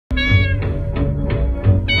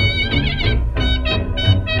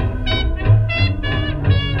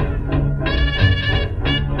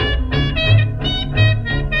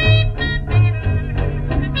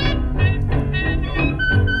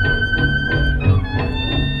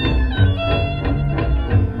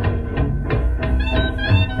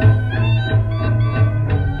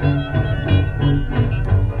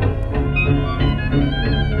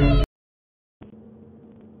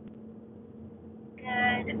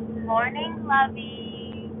morning,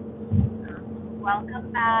 Lovey. Welcome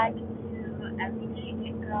back to Everyday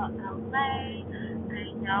Pickle LA.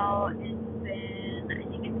 I know I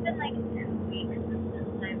think it's been like 2 weeks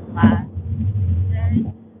since I've last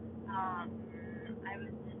posted. I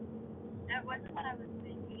was it wasn't that I was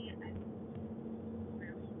busy, I was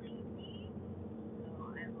really lazy,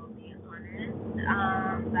 so I will be honest.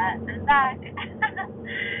 But I'm back.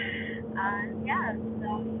 Yeah, so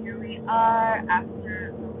here we are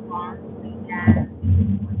after the long weekend,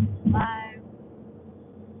 4th of July.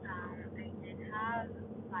 I did have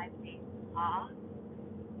 5 days off,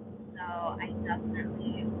 so I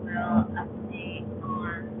definitely will update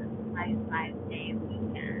on my 5 day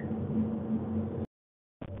weekend.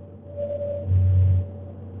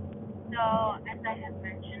 So, as I have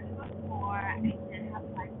mentioned before, I did have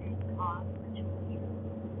 5 days off, which means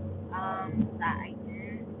that I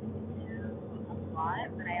did do a lot,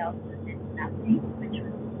 but I also did nothing, which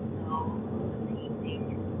was so amazing,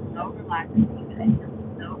 so relaxing. I feel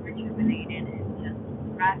so rejuvenated and just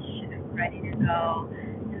fresh and ready to go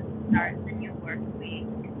and start the new work week.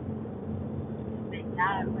 But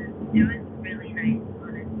yeah, it was really nice,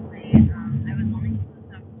 honestly. I was only supposed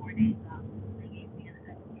to have 4 days off. They gave me an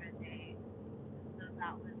extra day, so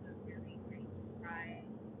that was a really great surprise,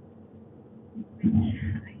 which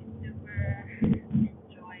I super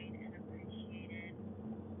enjoyed and appreciated.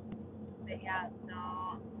 But yeah, so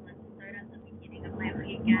let's start at the beginning of my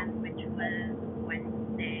weekend, which was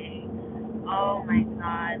Wednesday. Oh my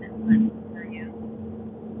god, let me tell you.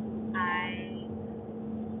 I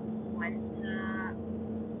went to,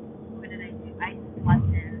 what did I do? I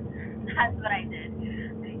slept in. That's what I did.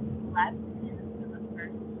 I slept in for the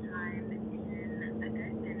first time in a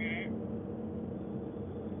good minute,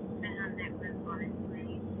 and it was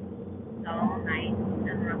honestly so nice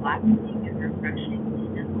and relaxing and refreshing to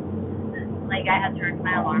just, like, I had turned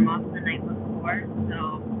my alarm off the night before,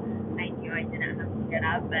 so I knew I didn't have to get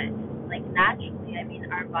up. But like naturally, I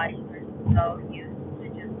mean, our bodies are so used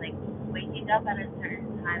to just like waking up at a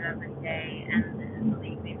certain time every day, and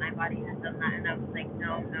believe me, my body has done that, and I was like,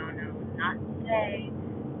 no, no, no, not today,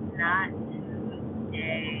 not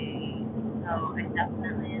today. So I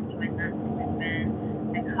definitely enjoyed that sleeping.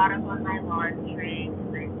 I caught up on my laundry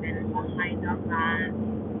because I've been behind on that.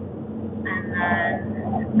 And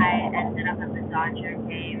then I ended up at the Dodger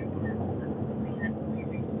game because we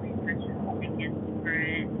recently purchased tickets for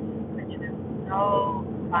it, which was so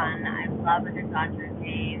fun. I love a Dodger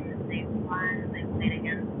game. They won. They played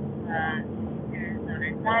against the Arizona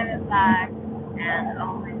Diamondbacks, and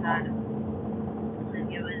oh my god, like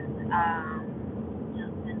it was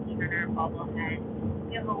Justin Turner bobblehead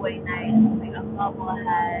giveaway night. We got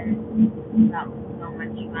bobblehead. That was so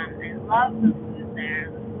much fun. I love the food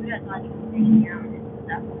there. The food at Dodger Stadium is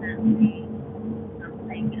definitely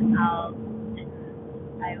something else, and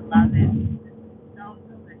I love it. It's so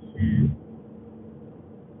delicious.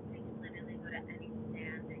 I can literally go to any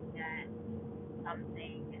stand and get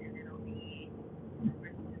something, and it'll be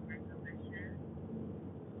super, super delicious,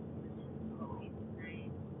 which is always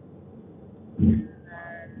nice. And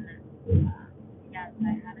then, yes,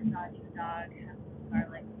 I had a Dodger dog, had some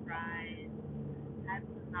garlic fries, had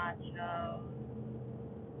some nachos,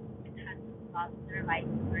 had some soft serve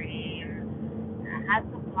ice cream, had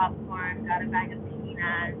some popcorn, got a bag of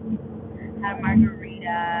peanuts, had a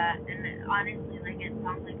margarita, and honestly, like, it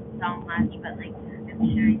sounds like so much, but like I'm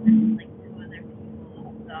sharing this with like two other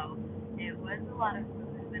people, so it was a lot of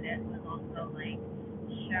food, but it was also like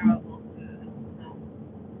shareable food, so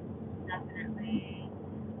definitely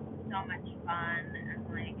so much fun, and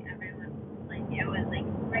like everyone, like it was like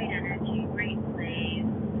great energy, great place.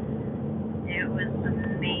 It was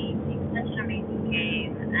amazing, such an amazing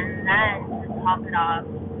game. And then to top it off,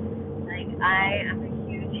 like I am a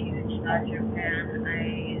huge, huge Dodger fan.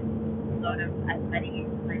 I go to as many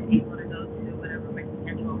games as I'm able to go to, whatever my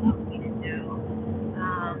schedule allows me to do.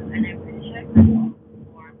 And I'm pretty sure I've done all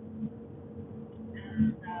before.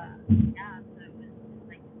 And yeah, so it was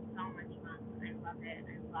like so much fun. I love it.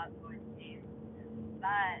 I love going to games.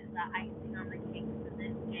 But the icing on the cake for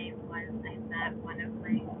this game was I met one of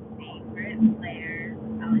my favorite players,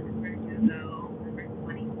 Alex Verdugo, number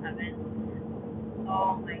 27.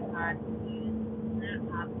 Oh my god, he's the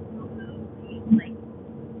absolute like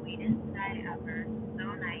sweetest guy ever. So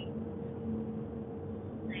nice.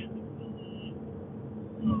 Like he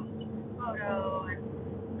posed for a photo and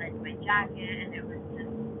signed my jacket, and it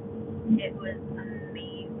was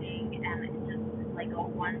amazing, and it just like a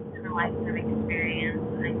once in a lifetime experience.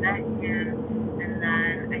 I met him, and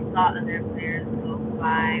then I saw other players go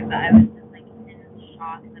by, but I was just like in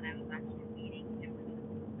shock that I was actually meeting him, which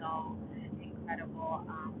was so incredible.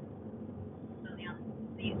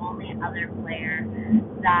 the only other player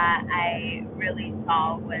that I really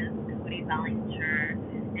saw was Cody Bellinger,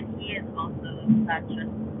 and he is also such a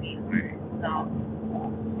sweetheart. So,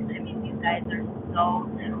 I mean, these guys are so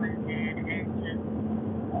talented and just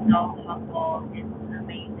so humble. It's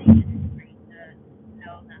amazing, and it's great to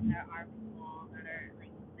know that there are people that are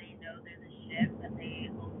like they know they're the ship, but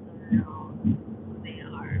they also know who they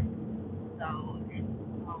are. So it's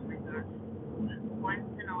oh my gosh, once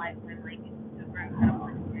in a lifetime, like super incredible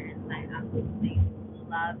experience. I absolutely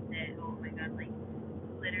loved it. Oh my god, like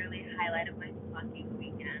literally highlight of my fucking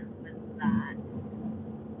weekend was that.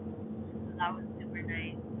 So that was super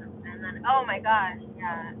nice. And then oh my gosh,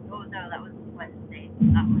 yeah. Oh no, that was Wednesday. So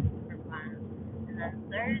that was super fun. And then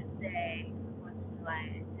Thursday, what do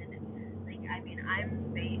I did? Like I mean,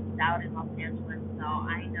 I'm based out in Los Angeles, so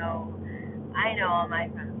I know all my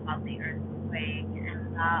friends about the earthquake,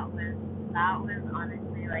 and that was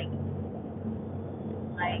honestly like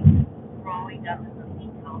growing up in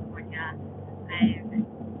Southern California. I've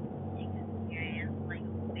experienced like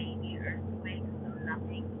baby earthquakes, so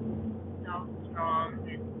nothing so strong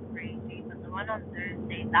and crazy. But the one on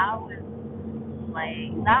Thursday, that one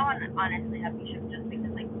honestly had me shook just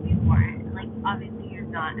because like we weren't like obviously you're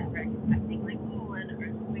not ever expecting like oh an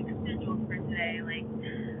earthquake scheduled for today like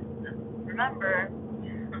just remember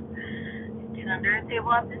get under a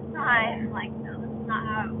table at this time like no that's not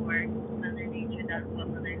how it works. Mother Nature does what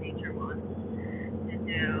Mother Nature wants to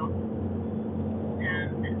do,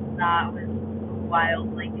 and that was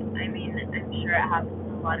wild. Like, I mean, I'm sure it happens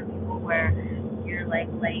to a lot of people where you're like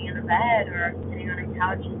laying in a bed or sitting on a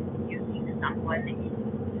couch and you see someone and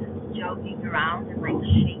you're joking around and like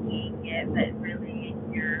shaking it, but really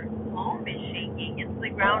your home is shaking. It's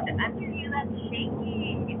the ground under you that's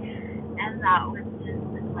shaking, and that was just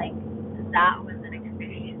like that was an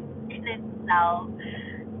experience in itself.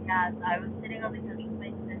 Yeah, so I was sitting on the couch with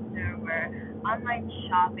my sister. We're online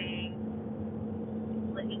shopping,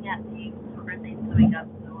 looking at things. Her birthday's coming up,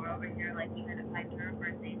 so we're over here like trying to find her a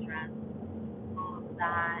birthday dress, all of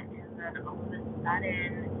that, and then all of a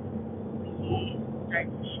sudden we start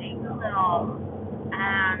to shake a little,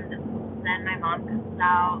 and then my mom comes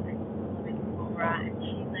out and she's living in Cobra, and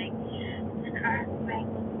she's like, "An earthquake,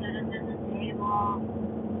 let's get under the table."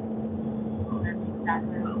 Well, that's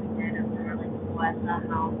exactly what we did, and we were like, "What the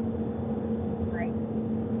hell?" Like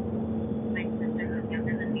my sister who's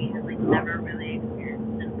younger than me has like never really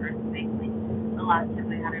experienced an earthquake. Like the last time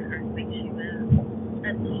we had an earthquake she was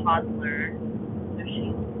a toddler. So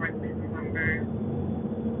she hardly remembers.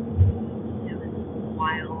 It was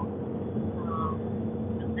wild.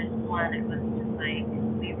 But this one it was just like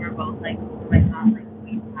we were both like, oh my god, like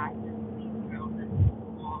we practiced these drills at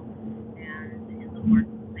school and in the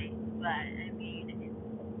workplace. But I mean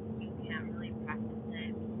you can't really practice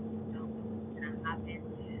it. You don't know what's gonna happen.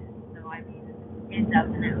 So I mean, it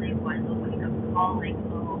definitely was a wake up call. Like,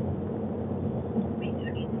 oh, we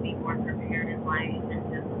do need to be more prepared in life and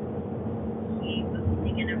just keep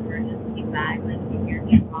putting an emergency bag, like in your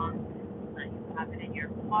trunk, so that you have it in your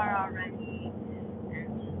car already,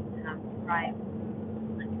 and just have right,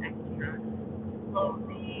 like extra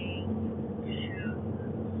clothing, shoes.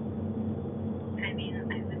 I mean,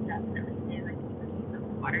 I would definitely say like keep some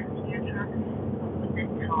water in your trunk. But with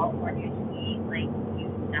this California heat, like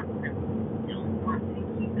you definitely don't want to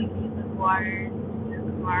keep a piece of water in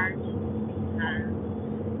the car just because,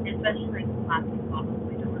 especially like plastic bottles,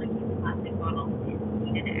 we don't want to keep plastic bottles in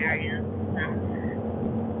heated areas.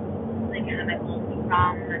 The chemicals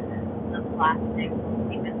from the plastic will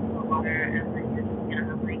seep into the water, and then you're just gonna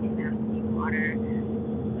have like nasty water.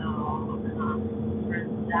 So for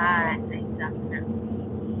that, I definitely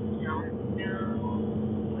don't know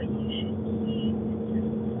what you should keep.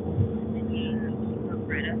 Just thinking, keep a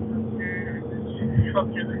Brita filter, just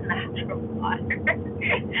filter the natural water.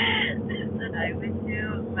 That's what I would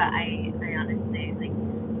do. But I honestly like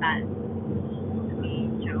that's me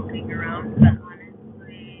joking around. But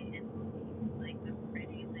honestly, it seems like a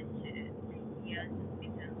pretty legit idea just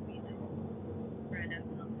because we know Brita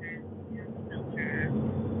filters can filter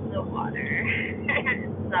the water.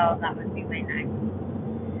 So that would be my next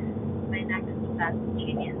best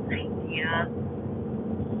genius idea.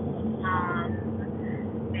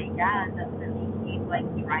 But yeah, definitely keep like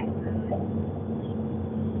dry food,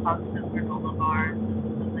 lots of granola bars and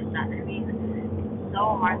stuff like that. I mean, it's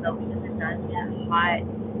so hard though because it does get hot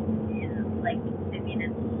in like I mean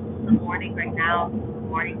it's the morning right now, so the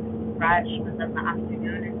morning's fresh, but then the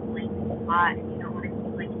afternoon is like hot and you don't want to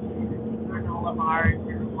keep like granola bars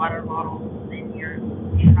and water bottles in your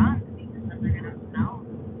trunk because then they're gonna melt.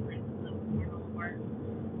 Like the granola bars,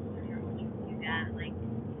 whatever you get, like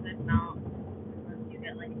it could melt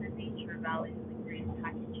values like green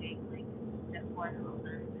packaging, like step one of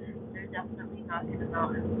them. They're definitely talking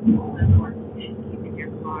about the ones you should keep in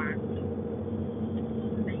your car.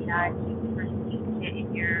 But yeah, keep first aid kit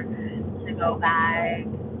in your to go bag.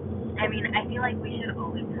 I mean, I feel like we should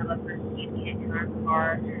always have a first aid kit in our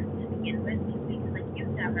car to begin with, just because like you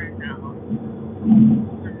never know.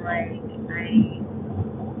 And like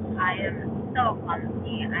I am so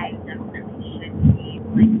clumsy. I definitely should keep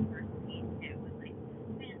like a first aid kit with like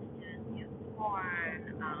bandages, neosporin,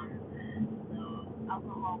 those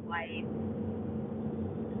alcohol wipes,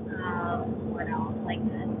 what else? Like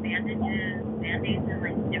bandages, band-aids in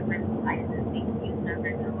like different sizes because you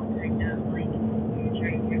never know what kind of like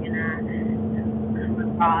injury you're gonna come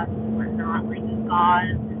across and whatnot. Like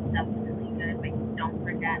gauze is definitely good, but don't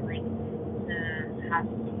forget like to have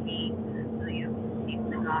tape so you tape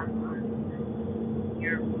the gauze on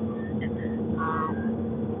your wound.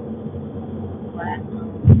 But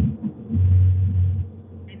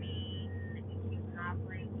I mean, if you have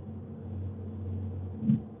like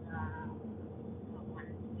what one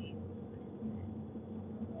tape,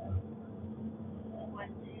 what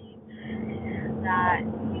tape that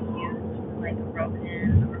you use for like a broken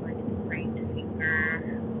or like a sprained finger.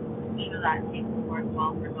 I'm sure that tape will work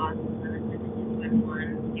well for gauze, and then if it's a good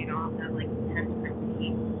one, you don't have to have like 10 different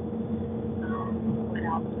tapes. What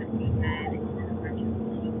else would be good in an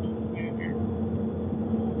emergency kit?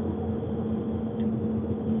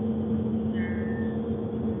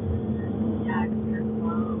 Dagger,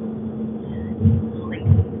 like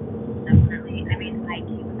definitely. I mean, I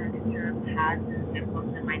keep extra pads and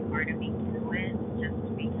books in my car to begin with, just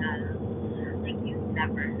because like you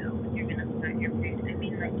never know when you're gonna start your period. I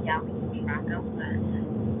mean, like yeah, we can track them, but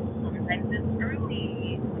sometimes it's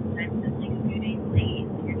early, sometimes it's like a few days late.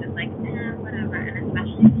 You're just like, whatever. And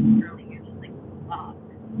especially if it's early, you're just like, fuck.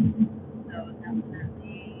 So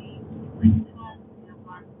definitely like pads,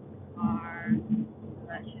 tampons in the car. So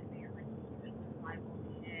that should be like a good survival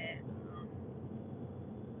kit.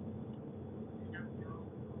 I don't know.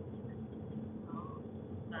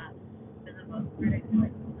 But for the most part, I feel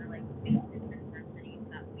like those are like basic necessities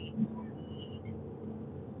that we all need.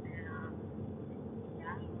 And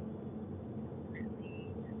yeah,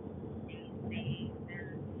 definitely stay safe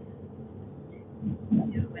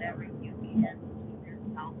and do whatever you can to keep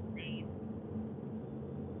yourself safe.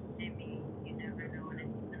 I mean, you never know when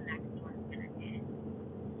the next one's gonna hit.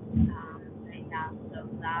 But yeah, so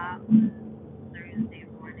that was Thursday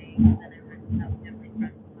morning, and then I went up to my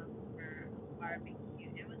friend's house for a barbecue.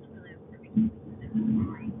 It wasn't really a barbecue because it was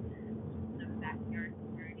more like the backyard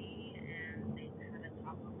party, and they had a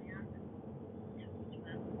taco man, which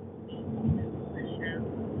was delicious.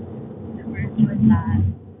 Super enjoyed that.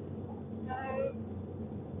 So,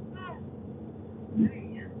 yeah,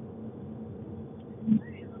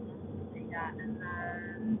 yeah, and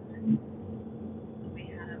then we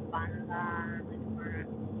had a banda, like for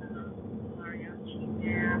the mariachi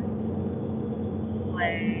band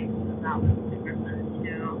play, so that was super fun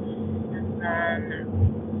too. And then,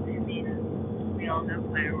 I mean, we all know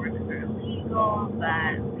fireworks are illegal,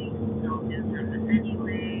 but we still do them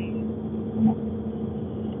anyway.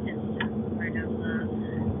 It's just part of the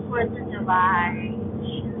 4th of July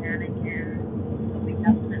shenanigans. So we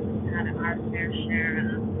definitely had our fair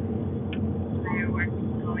share of fireworks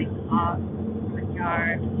going off in the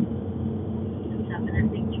yard.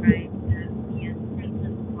 Definitely trying to be as safe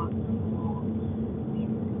as possible.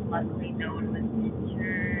 Luckily, no one was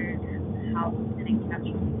injured. The house didn't catch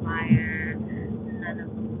on fire. None of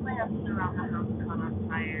the plants around the house caught on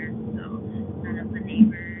fire. So none of the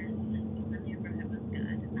neighbors. The neighborhood was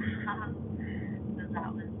good. So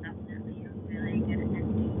that was definitely a really good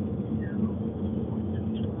ending to the 4th of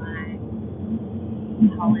July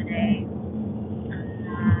holiday. And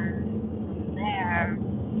then from there,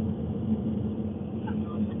 what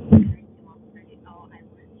did I do on Friday? Oh, I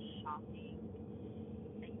went shopping.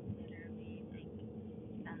 I literally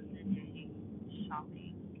spent the day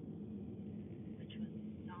shopping, which was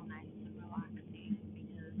so nice and relaxing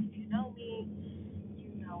because if you know me, you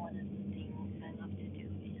know one of the things I love to do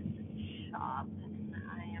is shop, and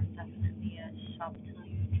I am definitely a shop till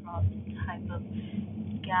you drop type of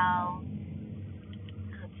gal.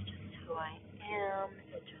 That's just who I am.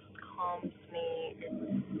 It just calms me. It's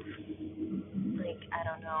like I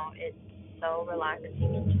don't know. It's so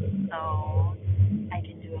relaxing and just so I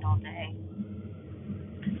can do it all day.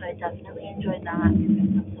 So I definitely enjoyed that. I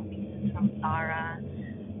picked up some pieces from Zara.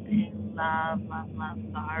 I love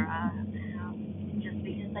Zara. Just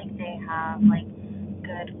because like they have like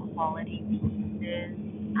good quality pieces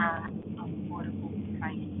at affordable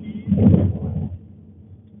prices,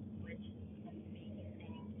 which is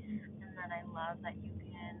amazing. And love that you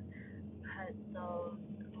can put those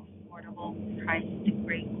affordable priced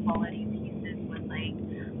great quality pieces with like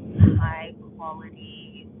high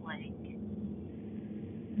quality like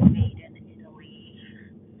made in Italy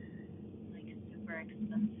like super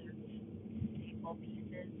expensive staple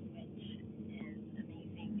pieces, which is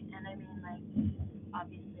amazing. And I mean like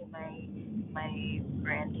obviously my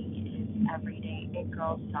branding is everyday it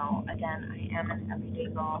girl, so again I am an everyday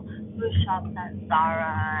girl who shops at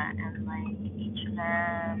Zara and like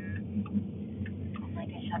H&M. Like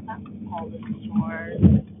I shop at all the stores.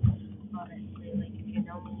 Honestly, like if you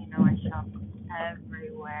know me, you know I shop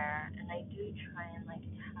everywhere, and I do try and like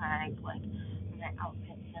tag like my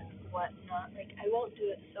outfits and whatnot. Like I won't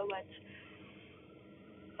do it so much.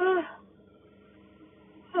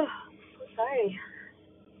 Sorry,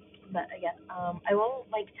 but again, I won't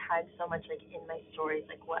like tag so much like in my stories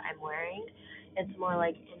like what I'm wearing. It's more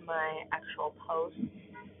like in my actual posts.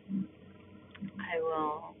 I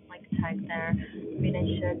will like tag there. I mean, I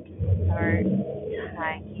should start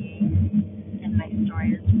tagging in my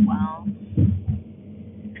story as well,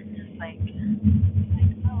 and just like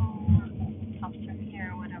oh, soft here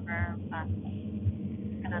or whatever. But I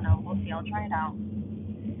don't know. We'll see. I'll try it out.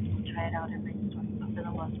 I'll try it out in my story. But for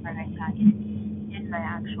the most part, I tag it in my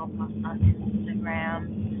actual post on Instagram.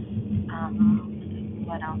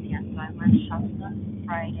 What else? Yeah. So I went shopping on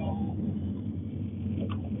Friday,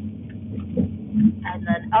 and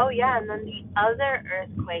then oh yeah, and then the other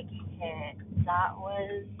earthquake hit. That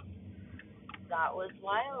was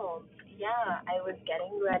wild. Yeah, I was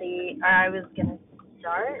getting ready, or I was gonna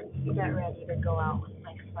start to get ready to go out with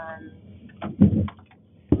my friends.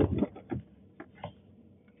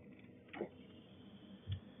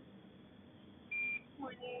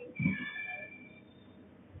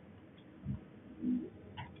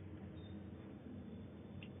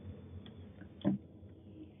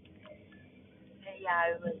 Yeah,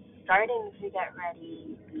 I was starting to get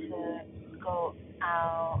ready to go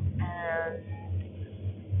out, and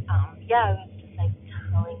yeah, I was just like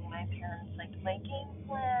telling my parents like my game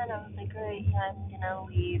plan. I was like, alright, yeah, I'm gonna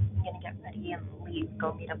leave. I'm gonna get ready and leave.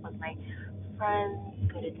 Go meet up with my friends.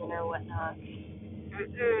 Go to dinner, whatnot.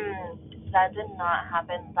 That did not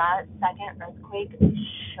happen. That second earthquake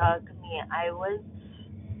shook me. I was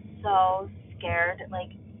so scared,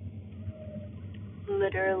 like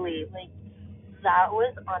literally, like that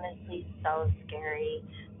was honestly so scary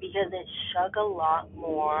because it shook a lot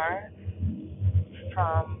more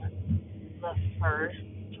from the first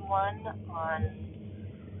one on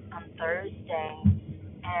Thursday,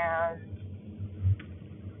 and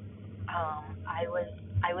I was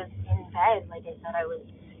in bed. Like I said, it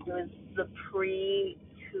was the pre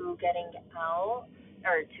to getting out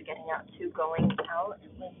or to getting out to going out.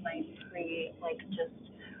 It was my pre like just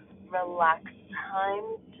relax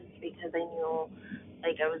time just because I knew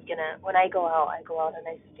like I was gonna when I go out and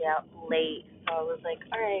I stay out late. So I was like,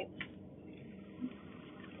 all right,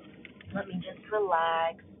 let me just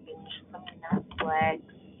relax, binge some Netflix,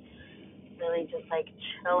 really just like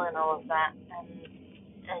chill and all of that.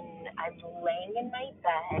 And I'm laying in my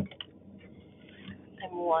bed.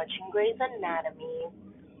 I'm watching Grey's Anatomy,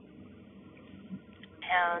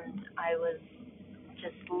 and I was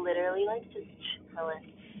just literally like just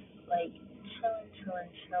chilling, like chilling.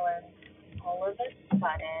 All of a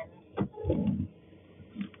sudden,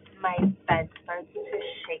 my bed starts to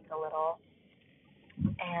shake a little,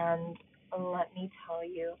 and let me tell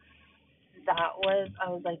you, I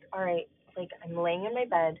was like, all right, like I'm laying in my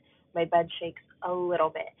bed shakes a little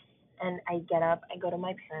bit, and I get up, I go to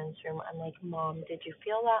my parents' room, I'm like, Mom, did you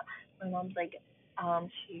feel that? My mom's like,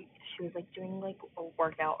 she was like doing like a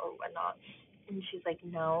workout or whatnot, and she's like,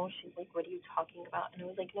 no, she's like, what are you talking about? And I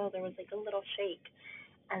was like, no, there was like a little shake,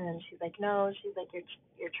 and then she's like, no, she's like,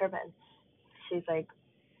 you're tripping. She's like,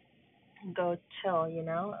 go chill, you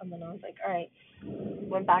know? And then I was like, all right,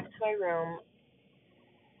 went back to my room,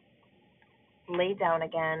 laid down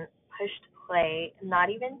again, pushed play. Not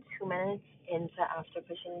even 2 minutes into after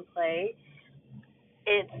pushing play,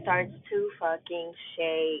 it starts to fucking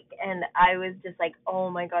shake. And I was just like, oh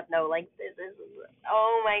my god, no, like this is,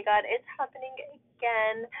 oh my god, it's happening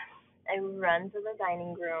again. I run to the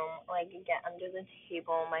dining room, like get under the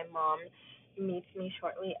table. My mom meets me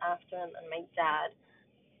shortly after, and then my dad.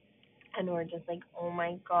 And we're just like, oh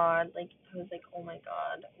my god, like, I was like, oh my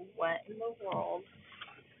god, what in the world?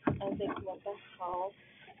 I was like, what the hell?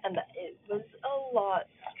 And it was a lot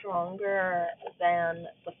stronger than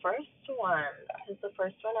the first one. Because the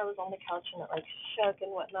first one, I was on the couch and it like shook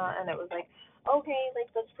and whatnot, and it was like, okay,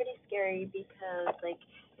 like that's pretty scary because like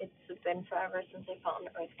it's been forever since I felt an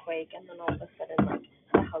earthquake, and then all of a sudden like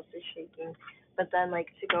the house is shaking. But then like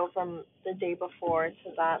to go from the day before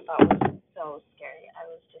to that was so scary. I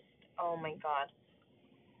was just, oh my god,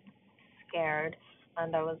 scared.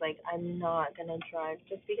 And I was like, I'm not gonna drive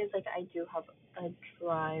just because like I do have a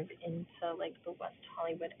drive into like the West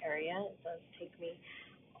Hollywood area. It does take me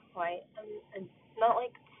quite not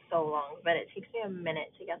like so long, but it takes me a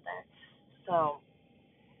minute to get there. So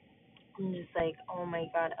I'm just like, oh my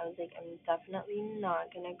god. I was like, I'm definitely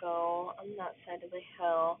not gonna go on that side of the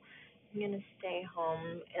hill. I'm gonna stay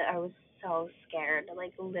home. I was so scared,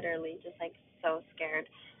 like literally just like so scared.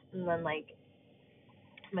 And then like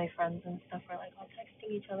my friends and stuff were like all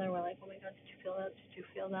texting each other. We're like, oh my god, did you feel that? Did you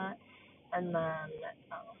feel that? And then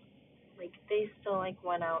like they still like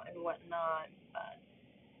went out and whatnot, but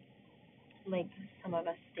like some of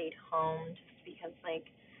us stayed home just because like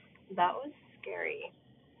that was scary.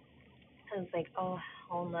 I was like, oh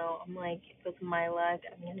hell no. I'm like, with my luck,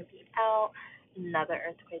 I'm gonna be out. Another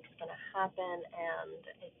earthquake's gonna happen, and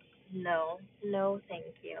it's no, no, thank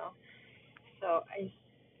you. So I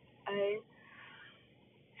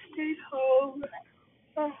stayed home.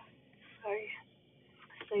 Oh, sorry.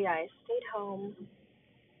 So yeah, I stayed home,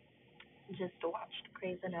 just watched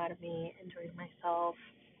Grey's Anatomy, enjoyed myself.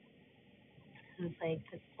 It was like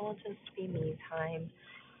this will just be me time.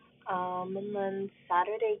 And then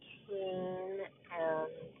Saturday came,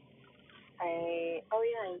 and oh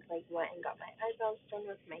yeah, I like went and got my eyebrows done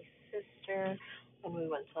with my sister. And we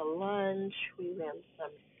went to lunch. We ran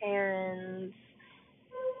some errands.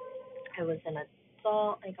 I was an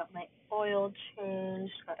adult. I got my oil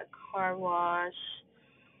changed, got a car wash,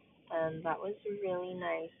 and that was really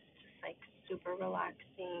nice. Just like super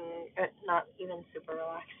relaxing. Not even super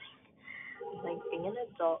relaxing. Like being an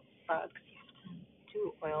adult sucks. You have to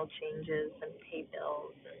do oil changes and pay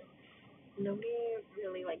bills, and nobody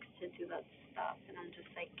really likes to do that stuff. And I'm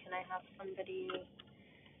just like, can I have somebody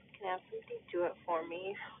do it for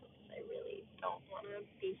me? I really don't want to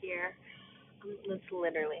be here. That's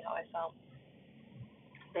literally how I felt.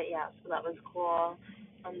 But yeah, so that was cool.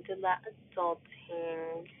 Did that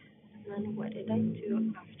adulting. And then what did I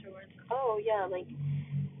do afterwards? Oh yeah, like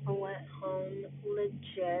I went home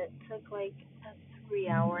legit, took like a 3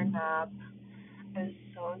 hour nap. I was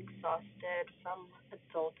so exhausted from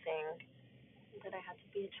adulting that I had to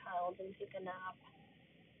be a child and take a nap.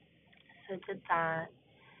 So I did that.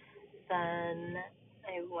 Then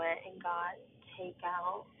I went and got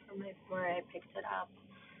takeout from my where I picked it up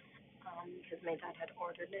because my dad had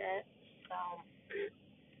ordered it. So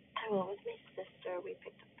I went with my sister. We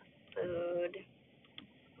picked up the food.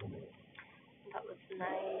 That was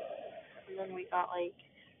nice. And then we got like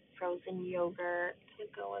frozen yogurt to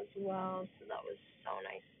go as well. So that was so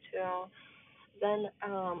nice too. Then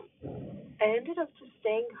I ended up just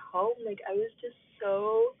staying home. Like I was just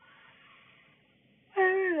so I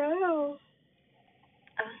don't know.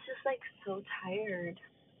 I was just like so tired.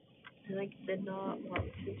 I like did not want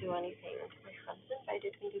to do anything. My friends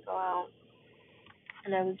invited me to go out,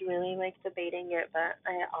 and I was really like debating it, but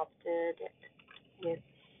I opted with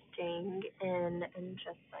staying in and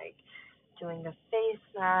just like doing a face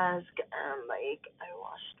mask, and like I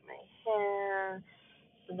washed my hair,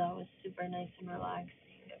 so that was super nice and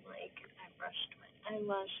relaxing. And like I brushed my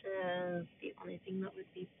eyelashes. The only thing that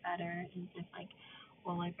would be better is if like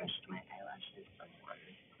while I brushed my eyelashes, someone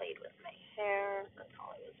played with my hair. That's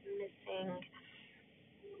all I was missing.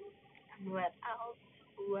 What else?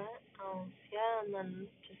 What else? Yeah, and then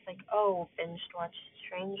just like binged watched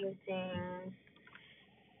Stranger Things.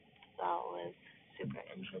 That was super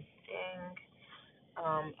interesting.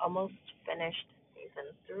 Almost finished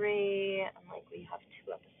season 3, and like we have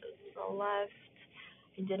 2 episodes left.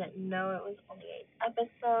 I didn't know it was only 8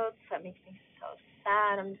 episodes. That makes me so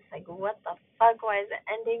sad. I'm just like, what the fuck? Why is it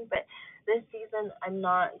ending? But this season, I'm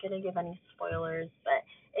not gonna give any spoilers, but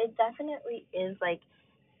it definitely is like,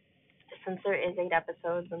 since there is 8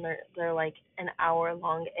 episodes and they're like an hour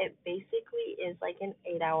long, it basically is like an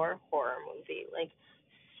 8 hour horror movie. Like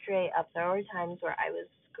straight up, there were times where I was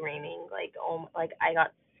screaming, like like I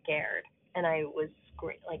got scared and I was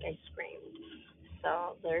like I screamed.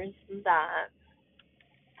 So there's that.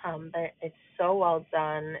 But it's so well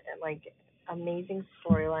done, like amazing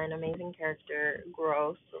storyline, amazing character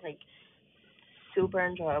growth, like super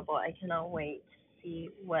enjoyable. I cannot wait to see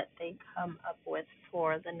what they come up with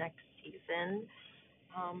for the next season.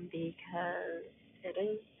 Because it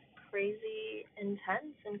is crazy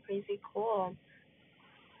intense and crazy cool.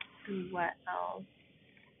 What else?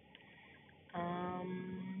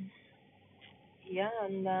 Um, yeah,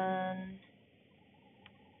 and then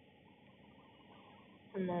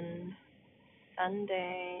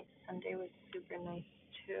Sunday was super nice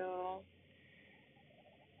too.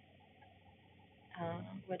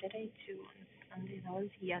 what did I do on Sunday? That was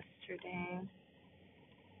yesterday.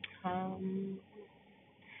 Um,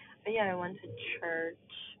 but yeah, I went to church,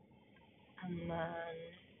 and then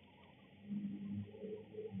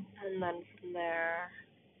from there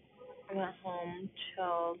I went home,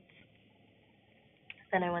 chilled.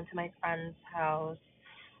 Then I went to my friend's house,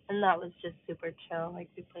 and that was just super chill. Like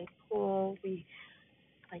we played pool, we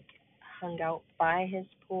like hung out by his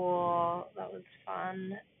pool. That was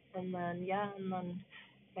fun. And then yeah, and then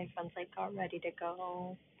my friends like got ready to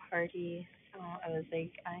go party. So I was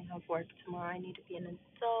like, I have work tomorrow. I need to be an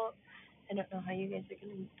adult. I don't know how you guys are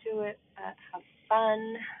gonna do it, but have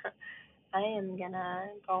fun. I am gonna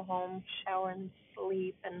go home, shower and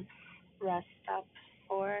sleep and rest up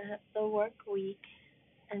for the work week.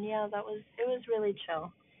 And yeah, it was really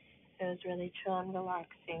chill. It was really chill and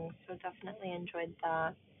relaxing. So definitely enjoyed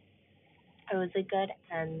that. It was a good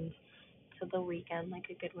end to the weekend, like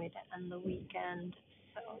a good way to end the weekend.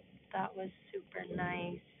 So that was super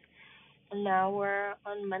nice. And now we're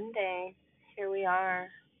on Monday. Here we are,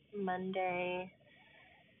 Monday,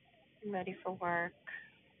 ready for work.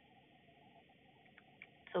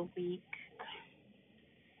 It's a week.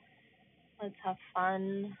 Let's have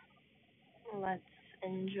fun. Let's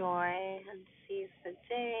enjoy and seize the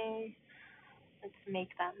day. Let's make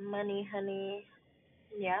that money, honey.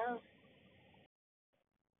 Yeah.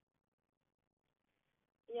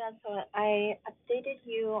 Yeah, so I updated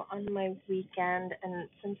you on my weekend, and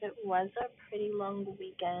since it was a pretty long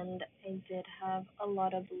weekend, I did have a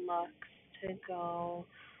lot of looks to go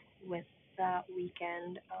with that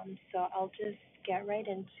weekend. So I'll just get right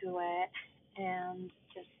into it and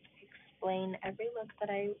just explain every look that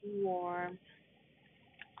I wore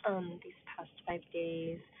these past 5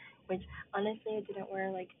 days, which honestly I didn't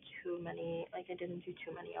wear like too many, like I didn't do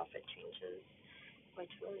too many outfit changes, which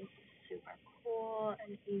was super cool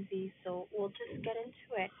and easy. So we'll just get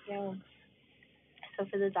into it. Yeah. So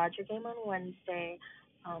for the Dodger game on Wednesday,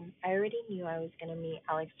 I already knew I was gonna meet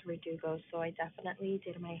Alex Verdugo, so I definitely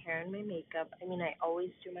did my hair and my makeup. I mean, I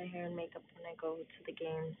always do my hair and makeup when I go to the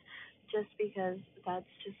games, just because that's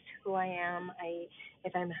just who I am.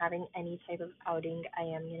 If I'm having any type of outing, I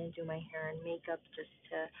am gonna do my hair and makeup just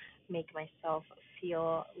to make myself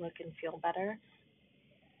look and feel better.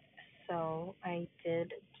 So I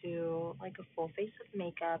did do like a full face of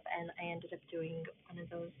makeup, and I ended up doing one of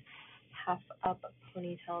those half up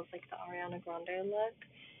ponytails, like the Ariana Grande look,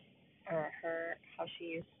 or her how she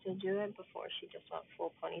used to do it before she just went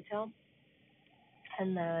full ponytail.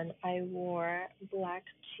 And then I wore black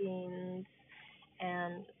jeans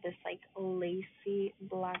and this like lacy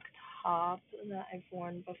black top that I've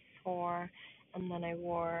worn before. And then I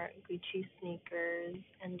wore Gucci sneakers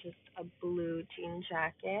and just a blue jean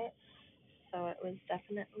jacket. So it was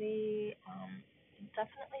definitely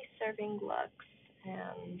serving looks,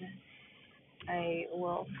 and I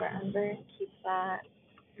will forever keep that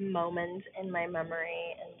moment in my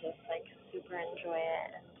memory and just like super enjoy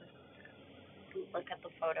it and just look at the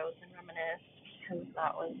photos and reminisce, because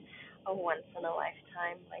that was a once in a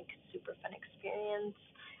lifetime like super fun experience.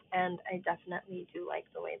 And I definitely do like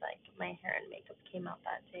the way like my hair and makeup came out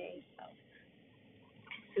that day. So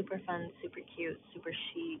super fun, super cute, super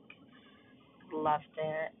chic. Loved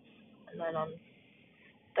it. And then on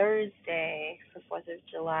Thursday, for 4th of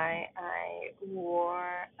July, I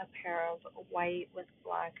wore a pair of white with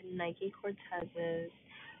black Nike Cortezes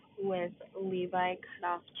with Levi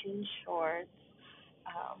cutoff jean shorts,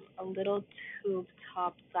 a little tube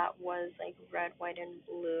top that was like red, white, and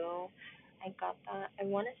blue. I got that. I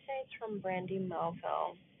want to say it's from Brandy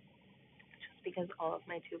Melville, just because all of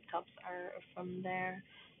my tube tops are from there.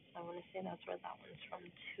 So I want to say that's where that one's from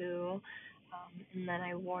too. And then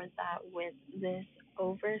I wore that with this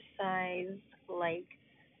oversized, like,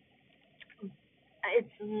 it's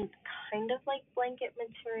kind of like blanket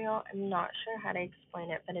material. I'm not sure how to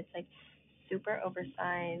explain it, but it's like super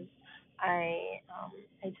oversized. I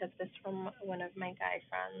took this from one of my guy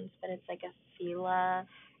friends, but it's like a Fila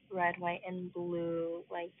red, white, and blue,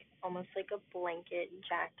 like almost like a blanket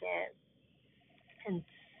jacket, and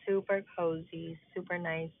super cozy, super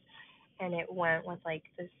nice. And it went with like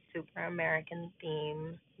this super American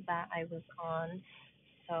theme that I was on.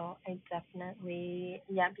 So I definitely,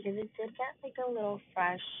 yeah, because it did get like a little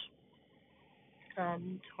fresh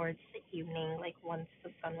towards the evening, like once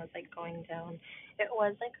the sun was like going down. It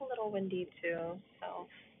was like a little windy too, so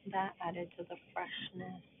that added to the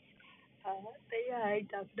freshness. But yeah, I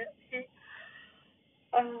definitely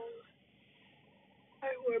um I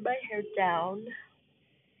wore my hair down.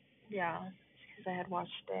 Yeah, because I had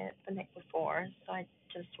washed it the night before, so I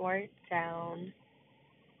just wore it down.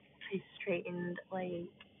 I straightened like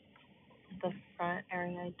the front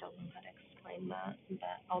area, I don't know how to explain that,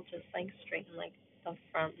 but I'll just like straighten like the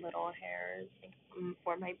front little hairs, like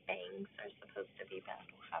where my bangs are supposed to be, but I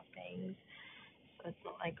don't have bangs, so it's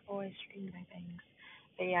not like, oh, I straightened my bangs.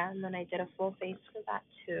 But yeah, and then I did a full face for that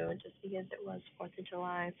too, just because it was 4th of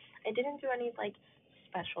July. I didn't do any like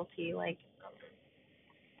specialty like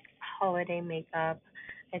holiday makeup.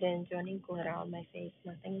 I didn't do any glitter on my face,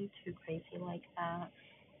 nothing too crazy like that.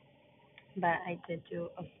 But I did do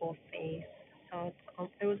a full face, so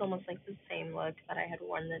it was almost like the same look that I had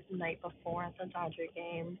worn the night before at the Dodger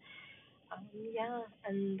game. Yeah,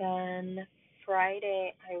 and then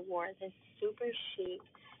Friday I wore this super chic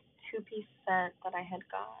two-piece set that I had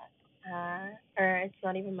got. Or it's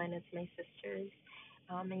not even mine; it's my sister's.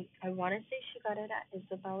 I want to say she got it at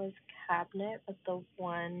Isabella's Cabinet, but the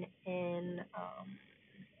one in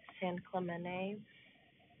San Clemente.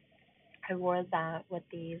 I wore that with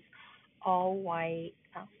these all white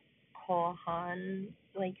Cole Haan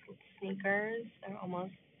like sneakers.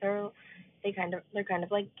 They're they're kind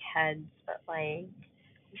of like Keds but like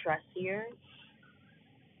dressier.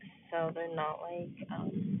 So they're not like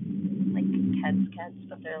Keds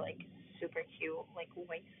but they're like super cute like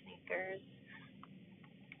white sneakers.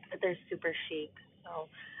 But they're super chic. So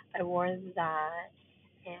I wore that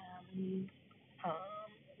and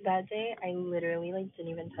that day I literally like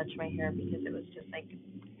didn't even touch my hair because it was just like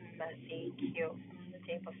messy cute from the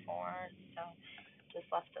day before. So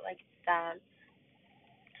just left it like that.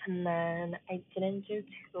 And then I didn't do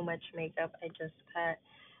too much makeup. I just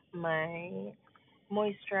put my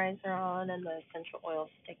moisturizer on and the essential oil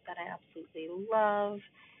stick that I absolutely love.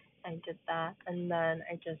 I did that, and then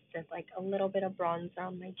I just did like a little bit of bronzer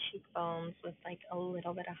on my cheekbones with like a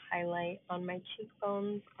little bit of highlight on my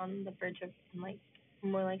cheekbones on the bridge of like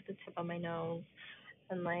more like the tip of my nose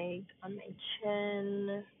and like on my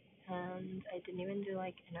chin. And I didn't even do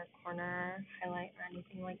like inner corner highlight or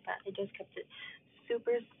anything like that. I just kept it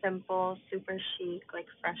super simple, super chic, like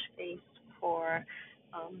fresh faced for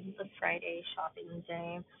the Friday shopping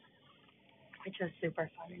day, which was super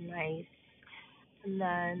fun and nice. And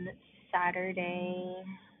then Saturday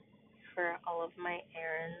for all of my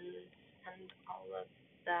errands and all of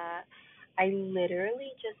that, I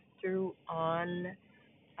literally just threw on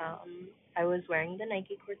I was wearing the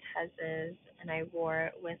Nike Cortezes and I wore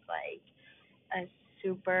it with like a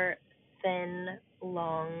super thin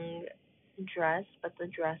long dress, but the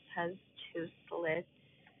dress has two slits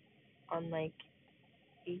on like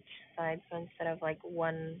each side, so instead of like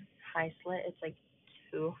one high slit, it's like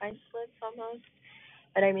two high slits almost.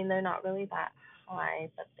 But I mean, they're not really that high,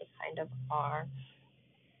 but they kind of are.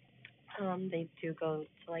 They do go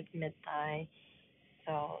to like mid thigh,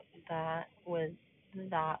 so that was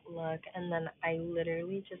that look. And then I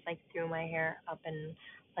literally just like threw my hair up in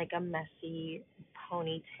like a messy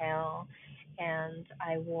ponytail, and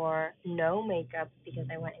I wore no makeup because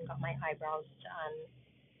I went and got my eyebrows done.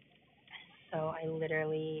 So I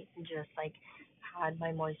literally just like had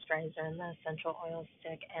my moisturizer and the essential oil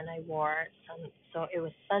stick, and I wore so it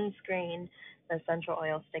was sunscreen, the essential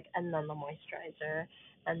oil stick, and then the moisturizer.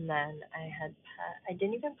 And then I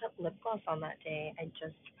didn't even put lip gloss on that day. I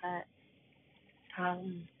just put,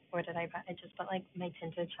 what did I put? I just put like my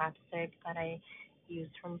tinted chapstick that I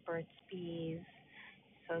used from Burt's Bees.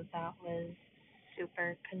 So that was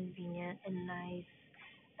super convenient and nice.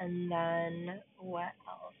 And then what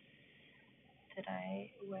else did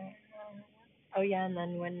I wear? Oh yeah, and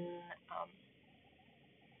um when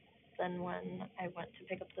I went to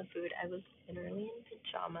pick up the food, I was literally in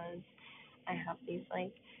pajamas. I have these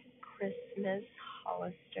like Christmas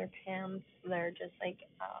Hollister pants. They're just like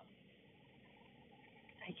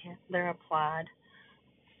I can't. They're a plaid,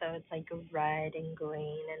 so it's like red and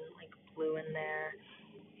green and like blue in there.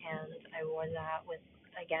 And I wore that with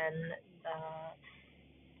again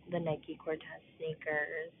the Nike Cortez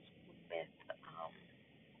sneakers with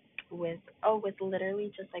with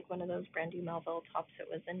literally just like one of those Brandy Melville tops. It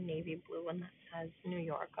was a navy blue one that says New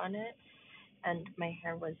York on it, and my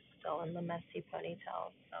hair was still in the messy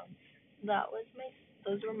ponytail. So that was my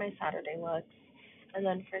those were my Saturday looks. And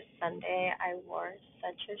then for Sunday, I wore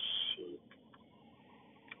such a chic,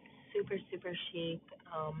 super chic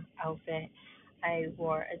outfit. I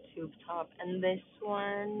wore a tube top, and this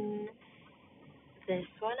one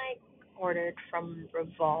I ordered from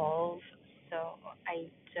Revolve, so I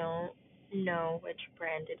don't know which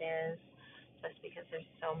brand it is, just because there's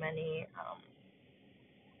so many.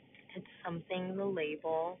 It's something the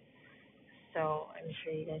label, so I'm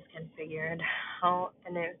sure you guys can figure it out.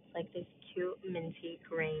 And it's like this cute minty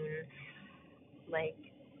green, like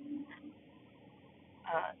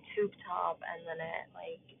tube top, and then it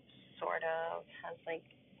like sort of has like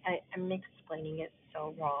I'm explaining it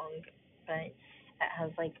so wrong, but it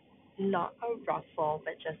has like not a ruffle,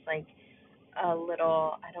 but just like a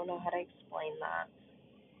little, I don't know how to explain that,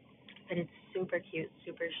 but it's super cute,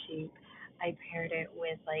 super chic. I paired it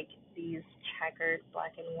with like these checkered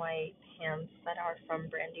black and white pants that are from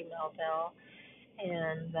Brandy Melville,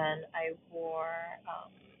 and then I wore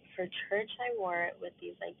for church I wore it with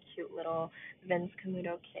these like cute little Vince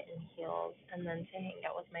Camuto kitten heels, and then to hang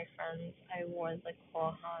out with my friends I wore the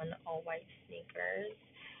Cole Haan all white sneakers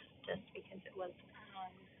just because it was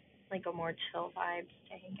like a more chill vibes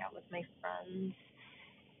to hang out with my friends.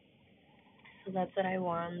 So that's what I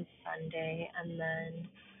wore on Sunday, and then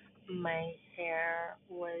my hair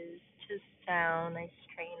was just down. I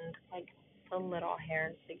straightened like the little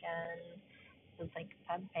hairs again. It was like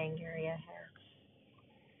that bang area hair.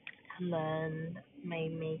 And then my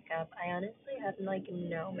makeup. I honestly had like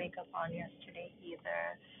no makeup on yesterday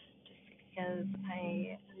either, just because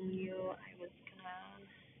I knew I was gonna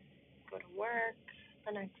go to work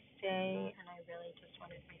the next day, and I really just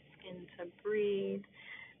wanted my skin to breathe.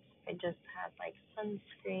 I just had like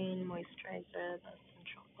sunscreen, moisturizer, the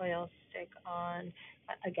essential oil stick on.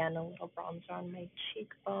 Again, a little bronzer on my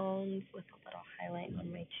cheekbones with a little highlight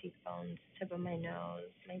on my cheekbones, tip of my nose,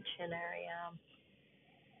 my chin area,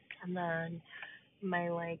 and then my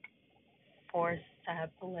like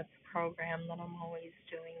 4-step lip program that I'm always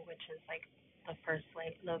doing, which is like the first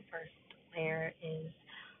layer is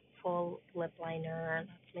full lip liner.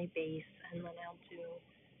 That's my base, and then I'll do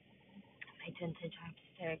my tinted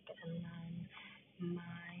chapstick, and then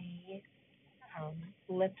my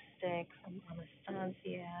lipstick from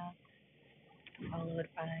Anastasia, followed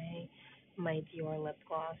by my Dior lip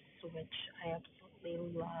gloss, which I absolutely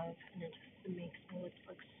love, and it just makes my lips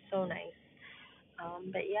look so nice.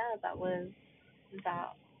 But yeah,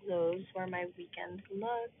 that. Those were my weekend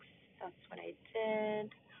looks. That's what I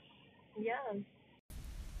did. Yeah.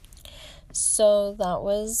 So that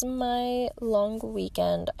was my long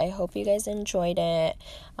weekend. I hope you guys enjoyed it.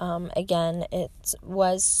 Again, it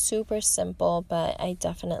was super simple, but I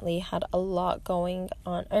definitely had a lot going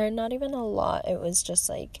on, or not even a lot. It was just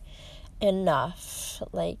like enough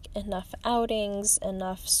outings,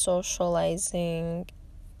 enough socializing,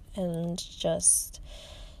 and just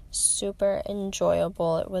super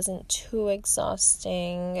enjoyable. It wasn't too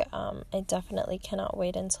exhausting. I definitely cannot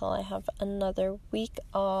wait until I have another week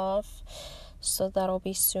off. So that'll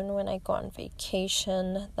be soon when I go on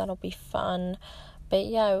vacation. That'll be fun. But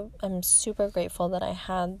yeah, I'm super grateful that I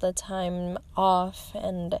had the time off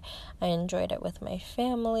and I enjoyed it with my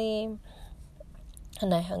family.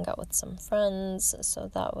 And I hung out with some friends.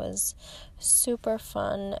 So that was super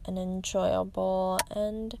fun and enjoyable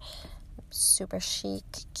and super chic,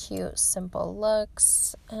 cute, simple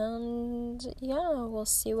looks, and yeah, we'll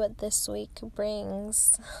see what this week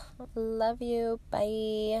brings. Love you,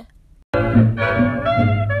 bye.